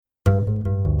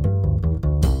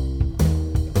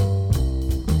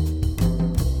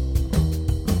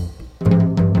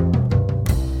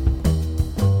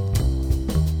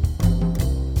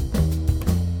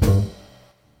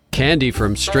Candy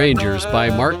from Strangers by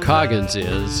Mark Coggins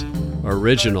is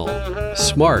original,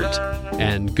 smart,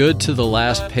 and good to the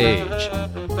last page,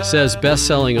 says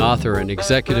best-selling author and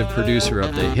executive producer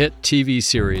of the hit TV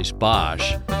series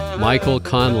Bosch, Michael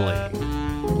Connelly.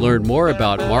 Learn more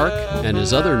about Mark and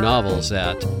his other novels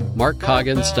at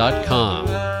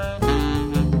markcoggins.com.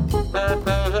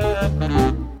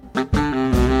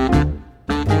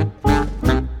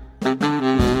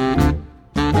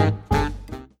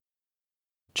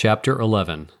 Chapter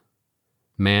 11.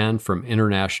 Man from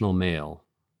International Mail.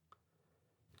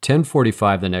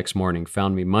 10:45 the next morning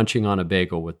found me munching on a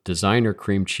bagel with designer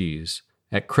cream cheese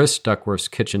at Chris Duckworth's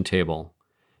kitchen table.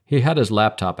 He had his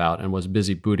laptop out and was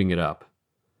busy booting it up.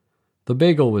 The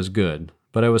bagel was good,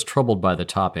 but I was troubled by the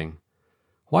topping.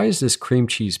 "Why is this cream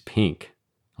cheese pink?"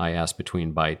 I asked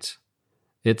between bites.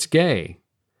 "It's gay."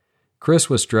 Chris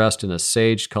was dressed in a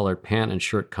sage-colored pant and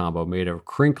shirt combo made of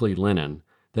crinkly linen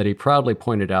that he proudly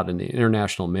pointed out in the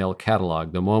International Mail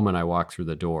catalog the moment I walked through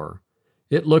the door.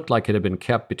 It looked like it had been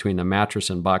kept between the mattress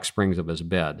and box springs of his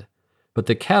bed, but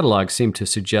the catalog seemed to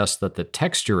suggest that the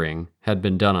texturing had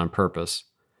been done on purpose.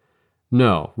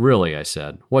 "No, really," I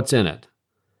said. "What's in it?"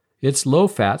 "It's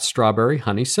low-fat strawberry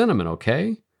honey cinnamon,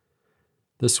 okay?"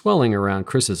 The swelling around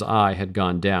Chris's eye had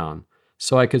gone down,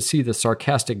 so I could see the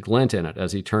sarcastic glint in it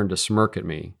as he turned to smirk at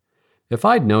me. "If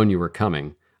I'd known you were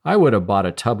coming, I would have bought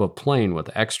a tub of plain with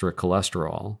extra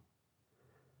cholesterol."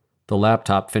 The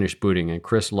laptop finished booting and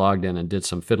Chris logged in and did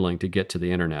some fiddling to get to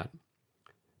the internet.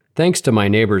 "Thanks to my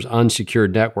neighbor's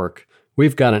unsecured network,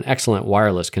 we've got an excellent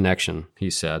wireless connection," he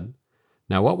said.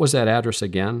 "Now what was that address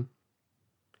again?"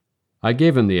 I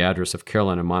gave him the address of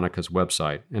Carolyn and Monica's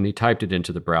website, and he typed it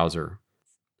into the browser.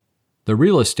 The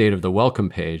real estate of the welcome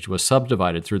page was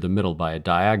subdivided through the middle by a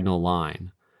diagonal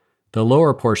line. The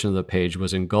lower portion of the page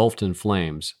was engulfed in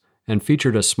flames and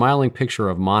featured a smiling picture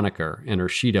of Monica in her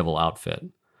she-devil outfit.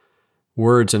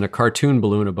 Words in a cartoon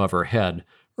balloon above her head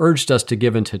urged us to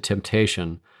give in to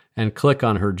temptation and click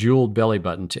on her jeweled belly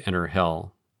button to enter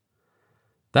hell.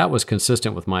 That was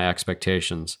consistent with my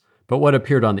expectations, but what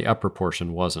appeared on the upper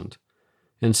portion wasn't.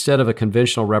 Instead of a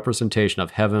conventional representation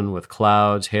of heaven with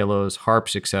clouds, halos,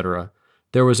 harps, etc.,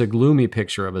 there was a gloomy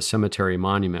picture of a cemetery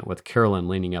monument with Carolyn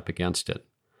leaning up against it.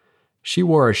 She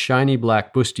wore a shiny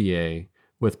black bustier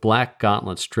with black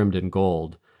gauntlets trimmed in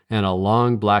gold and a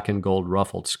long black and gold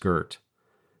ruffled skirt.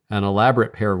 An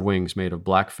elaborate pair of wings made of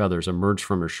black feathers emerged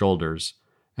from her shoulders,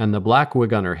 and the black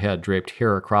wig on her head draped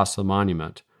hair across the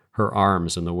monument, her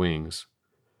arms and the wings.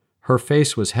 Her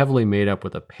face was heavily made up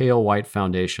with a pale white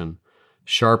foundation,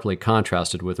 sharply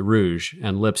contrasted with rouge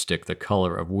and lipstick the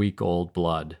color of week old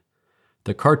blood.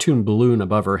 The cartoon balloon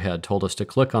above her head told us to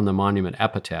click on the monument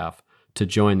epitaph to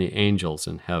join the angels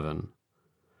in heaven.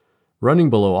 Running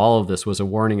below all of this was a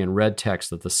warning in red text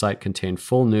that the site contained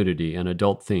full nudity and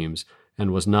adult themes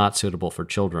and was not suitable for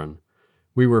children.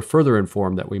 We were further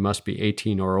informed that we must be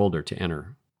 18 or older to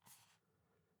enter.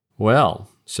 "Well,"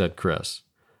 said Chris,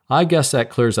 "I guess that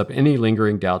clears up any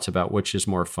lingering doubts about which is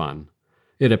more fun.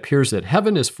 It appears that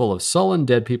heaven is full of sullen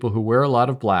dead people who wear a lot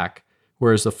of black,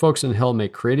 whereas the folks in hell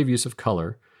make creative use of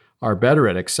color, are better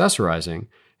at accessorizing,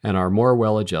 and are more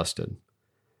well-adjusted.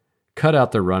 Cut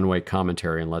out the runway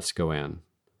commentary and let's go in.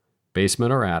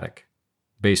 Basement or attic?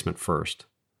 Basement first."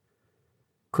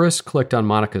 Chris clicked on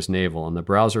Monica's navel and the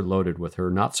browser loaded with her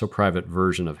not-so-private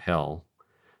version of hell.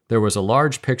 There was a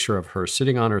large picture of her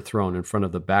sitting on her throne in front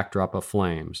of the backdrop of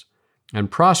flames,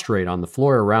 and prostrate on the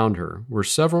floor around her were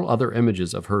several other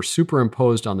images of her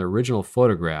superimposed on the original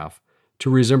photograph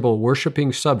to resemble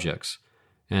worshipping subjects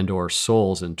and/or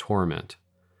souls in torment.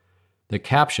 The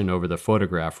caption over the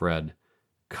photograph read,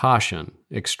 "Caution,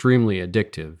 extremely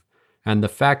addictive," and the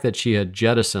fact that she had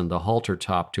jettisoned the halter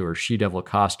top to her she-devil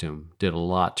costume did a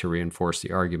lot to reinforce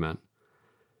the argument.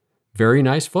 "Very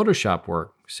nice Photoshop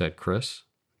work," said Chris.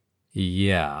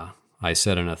 "Yeah," I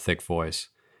said in a thick voice.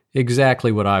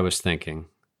 "Exactly what I was thinking."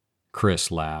 Chris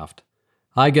laughed.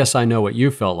 "I guess I know what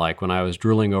you felt like when I was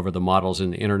drooling over the models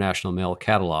in the International Mail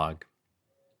catalog."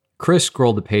 Chris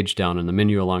scrolled the page down and the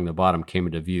menu along the bottom came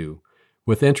into view,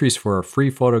 with entries for a free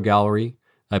photo gallery,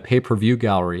 a pay-per-view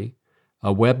gallery,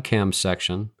 a webcam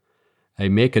section, a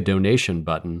make a donation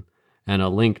button, and a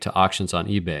link to auctions on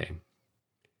eBay.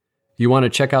 "You want to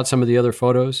check out some of the other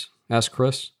photos?" asked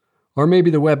Chris. "Or maybe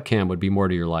the webcam would be more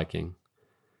to your liking."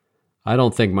 I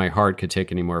don't think my heart could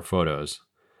take any more photos.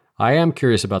 I am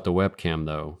curious about the webcam,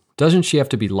 though. Doesn't she have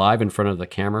to be live in front of the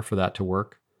camera for that to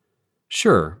work?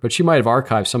 Sure, but she might have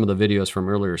archived some of the videos from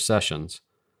earlier sessions.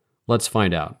 Let's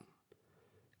find out.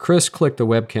 Chris clicked the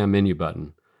webcam menu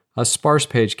button. A sparse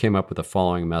page came up with the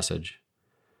following message.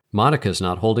 Monica's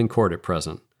not holding court at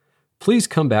present. Please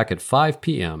come back at 5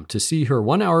 p.m. to see her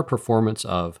 1-hour performance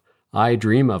of I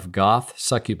Dream of Goth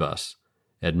Succubus.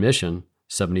 Admission,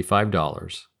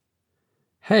 $75.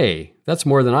 Hey, that's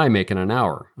more than I make in an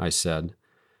hour, I said.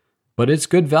 But it's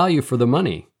good value for the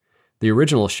money. The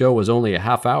original show was only a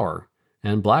half hour,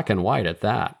 and black and white at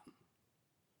that.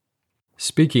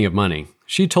 Speaking of money,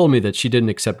 she told me that she didn't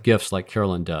accept gifts like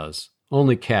Carolyn does,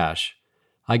 only cash.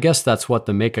 I guess that's what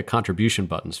the Make a Contribution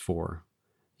button's for.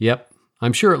 Yep,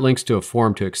 I'm sure it links to a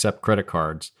form to accept credit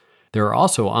cards. There are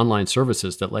also online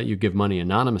services that let you give money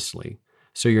anonymously,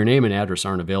 so your name and address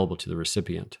aren't available to the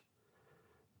recipient.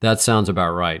 That sounds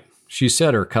about right. She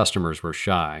said her customers were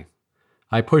shy.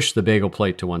 I pushed the bagel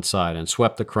plate to one side and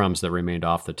swept the crumbs that remained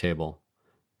off the table.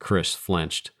 Chris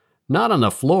flinched. Not on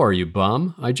the floor, you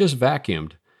bum. I just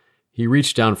vacuumed. He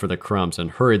reached down for the crumbs and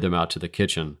hurried them out to the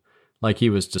kitchen, like he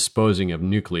was disposing of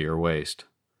nuclear waste.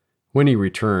 When he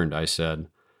returned, I said,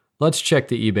 Let's check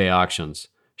the eBay auctions.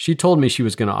 She told me she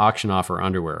was going to auction off her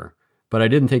underwear, but I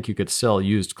didn't think you could sell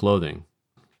used clothing.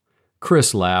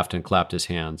 Chris laughed and clapped his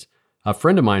hands. A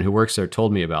friend of mine who works there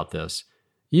told me about this.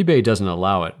 eBay doesn't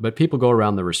allow it, but people go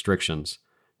around the restrictions.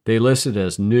 They list it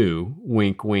as new,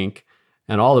 wink, wink,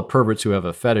 and all the perverts who have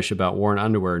a fetish about worn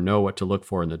underwear know what to look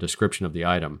for in the description of the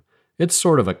item. It's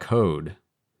sort of a code.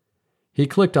 He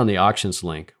clicked on the auctions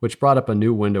link, which brought up a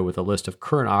new window with a list of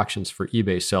current auctions for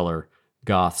eBay seller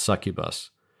Goth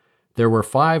Succubus. There were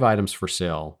 5 items for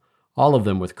sale, all of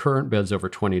them with current bids over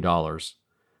 $20.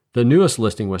 The newest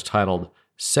listing was titled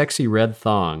Sexy Red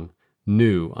Thong,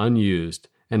 new, unused,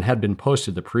 and had been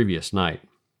posted the previous night.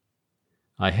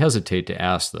 I hesitate to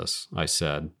ask this, I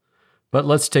said, but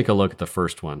let's take a look at the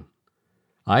first one.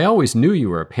 I always knew you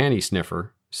were a panty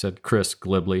sniffer, said Chris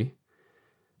glibly.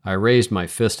 I raised my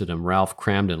fist at him Ralph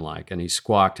Cramden-like, and he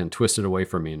squawked and twisted away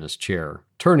from me in his chair,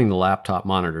 turning the laptop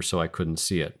monitor so I couldn't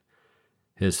see it.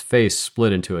 His face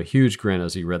split into a huge grin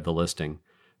as he read the listing.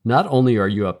 Not only are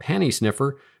you a panty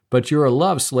sniffer, but you're a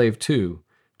love slave too.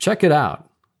 Check it out.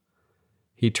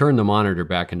 He turned the monitor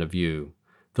back into view.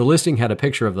 The listing had a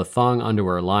picture of the thong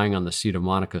underwear lying on the seat of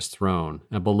Monica's throne,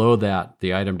 and below that,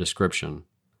 the item description.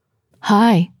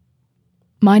 Hi,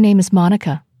 my name is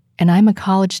Monica, and I'm a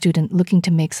college student looking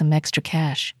to make some extra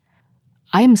cash.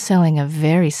 I am selling a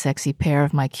very sexy pair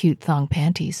of my cute thong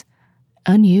panties,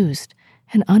 unused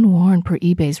and unworn per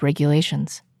eBay's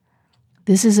regulations.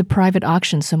 This is a private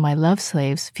auction so my love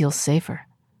slaves feel safer.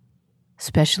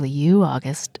 Especially you,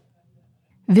 August.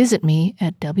 Visit me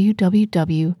at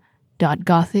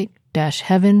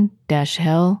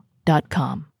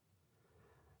www.gothic-heaven-hell.com.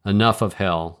 Enough of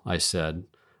hell, I said.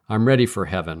 I'm ready for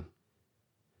heaven.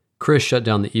 Chris shut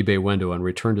down the eBay window and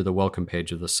returned to the welcome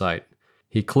page of the site.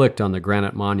 He clicked on the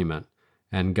granite monument,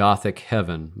 and Gothic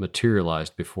Heaven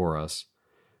materialized before us.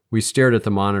 We stared at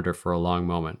the monitor for a long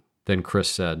moment. Then Chris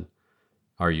said,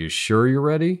 Are you sure you're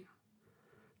ready?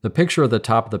 The picture at the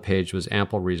top of the page was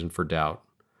ample reason for doubt.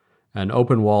 An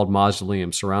open-walled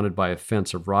mausoleum surrounded by a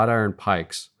fence of wrought iron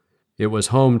pikes. It was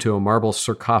home to a marble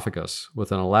sarcophagus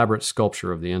with an elaborate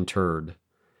sculpture of the interred.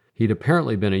 He'd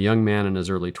apparently been a young man in his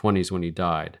early 20s when he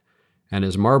died, and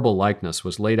his marble likeness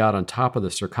was laid out on top of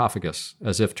the sarcophagus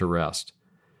as if to rest.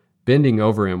 Bending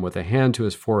over him with a hand to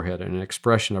his forehead and an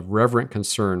expression of reverent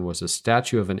concern was a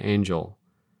statue of an angel,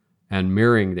 and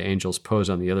mirroring the angel's pose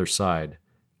on the other side,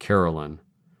 Carolyn.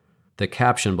 The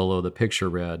caption below the picture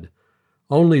read,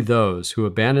 Only those who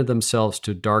abandon themselves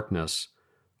to darkness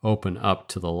open up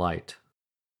to the light.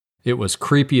 It was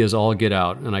creepy as all get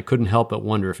out, and I couldn't help but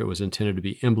wonder if it was intended to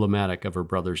be emblematic of her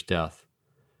brother's death.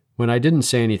 When I didn't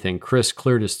say anything, Chris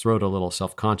cleared his throat a little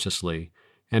self-consciously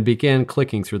and began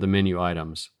clicking through the menu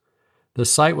items. The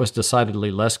site was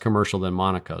decidedly less commercial than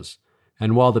Monica's,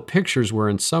 and while the pictures were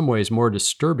in some ways more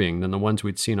disturbing than the ones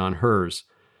we'd seen on hers,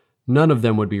 none of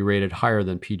them would be rated higher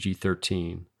than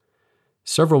PG-13.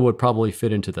 Several would probably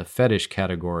fit into the fetish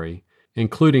category,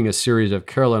 including a series of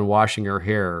Carolyn washing her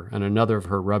hair and another of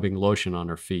her rubbing lotion on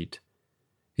her feet.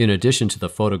 In addition to the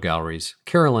photo galleries,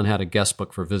 Carolyn had a guest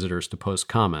book for visitors to post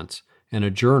comments, and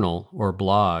a journal, or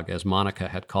blog, as Monica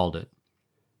had called it.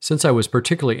 Since I was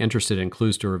particularly interested in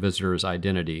clues to her visitor's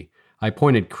identity, I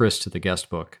pointed Chris to the guest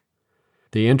book.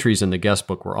 The entries in the guest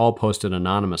book were all posted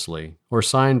anonymously, or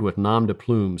signed with nom de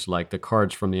plumes like the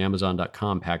cards from the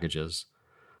Amazon.com packages.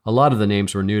 A lot of the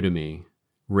names were new to me,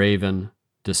 Raven,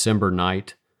 December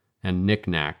Night, and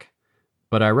Knick-Knack,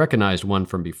 but I recognized one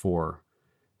from before,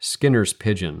 Skinner's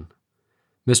Pigeon.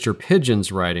 Mr.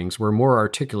 Pigeon's writings were more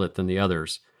articulate than the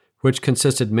others, which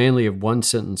consisted mainly of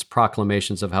one-sentence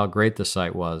proclamations of how great the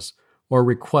site was, or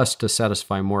requests to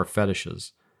satisfy more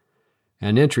fetishes.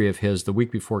 An entry of his the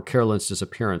week before Carolyn's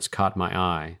disappearance caught my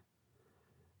eye.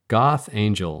 Goth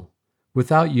Angel,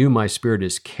 without you my spirit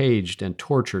is caged and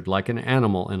tortured like an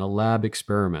animal in a lab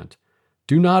experiment.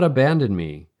 Do not abandon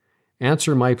me.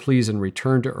 Answer my pleas and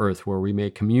return to earth where we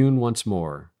may commune once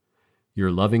more.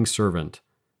 Your loving servant,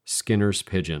 Skinner's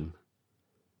Pigeon.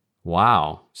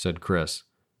 Wow, said Chris.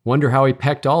 Wonder how he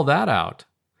pecked all that out.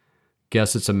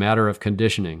 Guess it's a matter of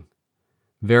conditioning.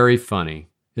 Very funny.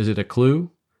 Is it a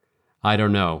clue? I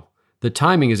don't know. The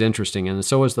timing is interesting, and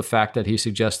so is the fact that he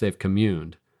suggests they've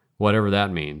communed, whatever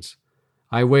that means.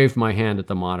 I waved my hand at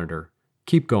the monitor.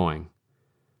 Keep going.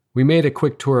 We made a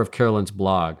quick tour of Carolyn's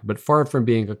blog, but far from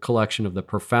being a collection of the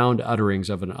profound utterings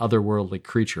of an otherworldly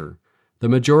creature, the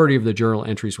majority of the journal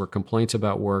entries were complaints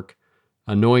about work,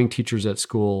 annoying teachers at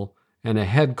school, and a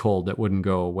head cold that wouldn't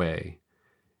go away.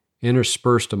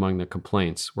 Interspersed among the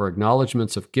complaints were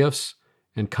acknowledgments of gifts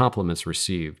and compliments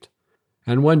received.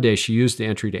 And one day she used the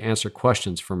entry to answer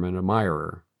questions from an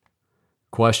admirer.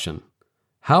 Question: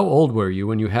 How old were you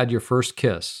when you had your first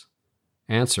kiss?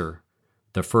 Answer: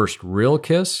 The first real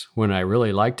kiss, when I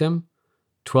really liked him?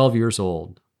 12 years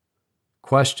old.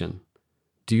 Question: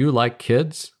 Do you like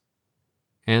kids?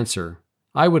 Answer: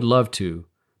 I would love to,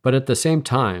 but at the same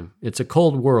time, it's a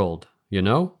cold world, you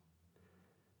know?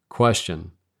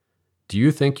 Question: Do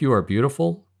you think you are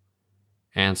beautiful?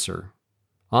 Answer: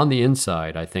 On the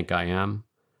inside, I think I am.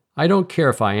 I don't care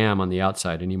if I am on the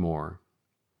outside anymore.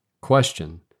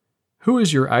 Question: Who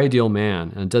is your ideal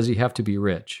man, and does he have to be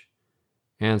rich?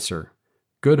 Answer: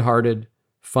 Good-hearted,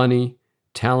 funny,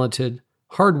 talented,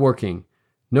 hard-working,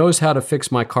 knows how to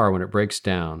fix my car when it breaks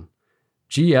down.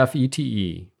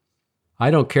 GFETE.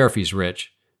 I don't care if he's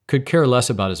rich. Could care less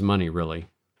about his money, really.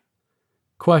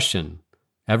 Question: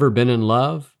 Ever been in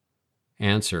love?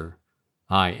 Answer: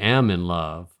 I am in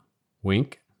love.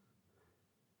 Wink.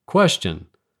 Question: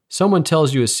 Someone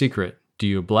tells you a secret. Do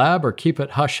you blab or keep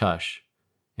it hush-hush?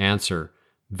 Answer: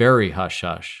 Very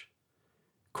hush-hush.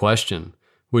 Question: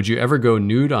 Would you ever go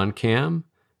nude on cam?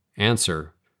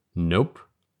 Answer: Nope.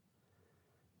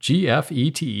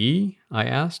 GFETE? I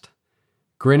asked.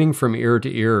 Grinning from ear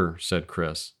to ear, said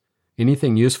Chris.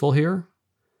 Anything useful here?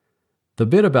 The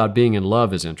bit about being in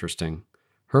love is interesting.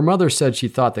 Her mother said she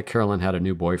thought that Carolyn had a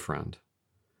new boyfriend.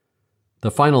 The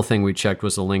final thing we checked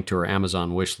was the link to her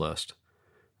Amazon wish list.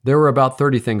 There were about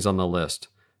 30 things on the list,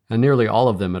 and nearly all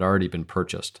of them had already been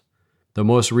purchased. The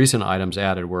most recent items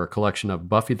added were a collection of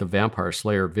Buffy the Vampire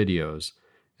Slayer videos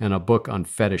and a book on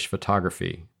fetish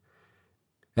photography.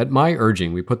 At my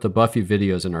urging, we put the Buffy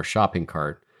videos in our shopping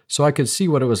cart so I could see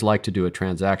what it was like to do a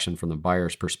transaction from the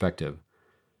buyer's perspective.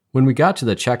 When we got to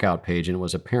the checkout page and it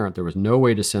was apparent there was no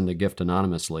way to send the gift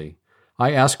anonymously,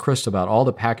 I asked Chris about all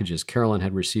the packages Carolyn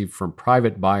had received from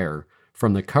private buyer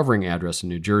from the covering address in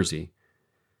New Jersey.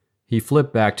 He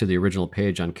flipped back to the original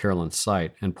page on Carolyn's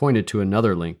site and pointed to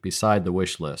another link beside the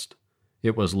wish list.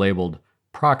 It was labeled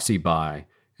Proxy Buy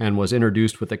and was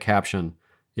introduced with the caption,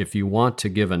 If you want to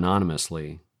give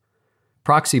anonymously.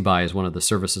 Proxy Buy is one of the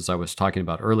services I was talking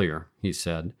about earlier, he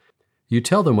said. You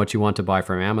tell them what you want to buy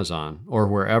from Amazon or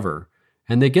wherever,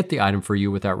 and they get the item for you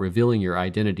without revealing your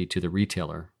identity to the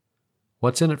retailer.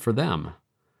 What's in it for them?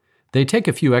 They take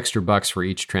a few extra bucks for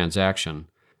each transaction.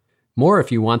 More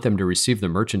if you want them to receive the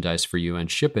merchandise for you and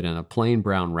ship it in a plain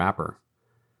brown wrapper.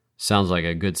 Sounds like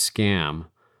a good scam,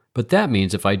 but that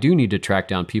means if I do need to track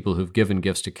down people who've given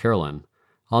gifts to Carolyn,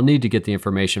 I'll need to get the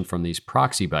information from these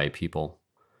Proxy Buy people.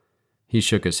 He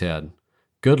shook his head.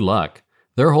 Good luck.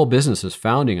 Their whole business is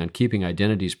founding on keeping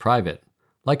identities private,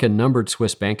 like a numbered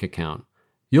Swiss bank account.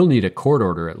 You'll need a court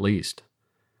order at least.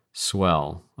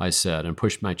 Swell, I said, and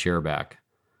pushed my chair back.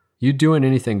 You doing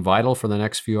anything vital for the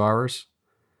next few hours?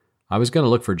 I was going to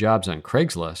look for jobs on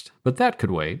Craigslist, but that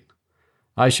could wait.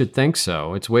 I should think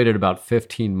so. It's waited about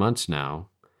 15 months now.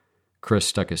 Chris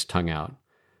stuck his tongue out.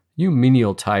 You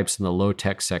menial types in the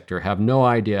low-tech sector have no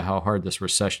idea how hard this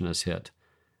recession has hit.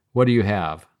 What do you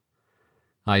have?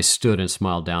 I stood and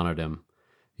smiled down at him.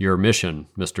 Your mission,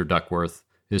 Mr. Duckworth,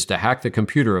 is to hack the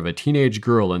computer of a teenage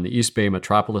girl in the East Bay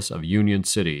metropolis of Union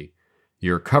City.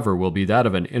 Your cover will be that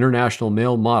of an international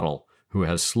male model who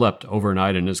has slept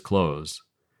overnight in his clothes.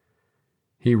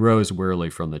 He rose wearily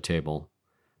from the table.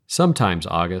 Sometimes,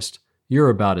 August, you're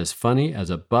about as funny as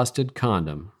a busted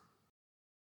condom.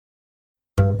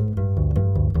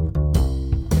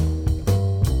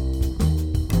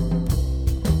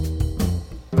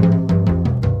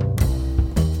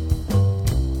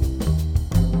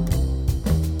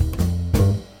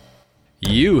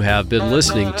 You have been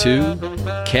listening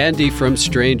to Candy from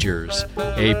Strangers,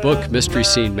 a book Mystery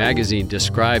Scene magazine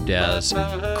described as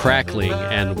crackling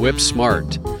and whip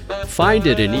smart. Find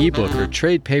it in ebook or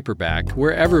trade paperback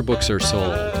wherever books are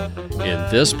sold. In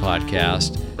this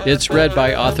podcast, it's read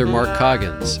by author Mark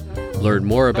Coggins. Learn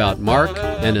more about Mark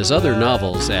and his other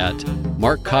novels at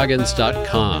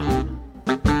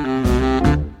markcoggins.com.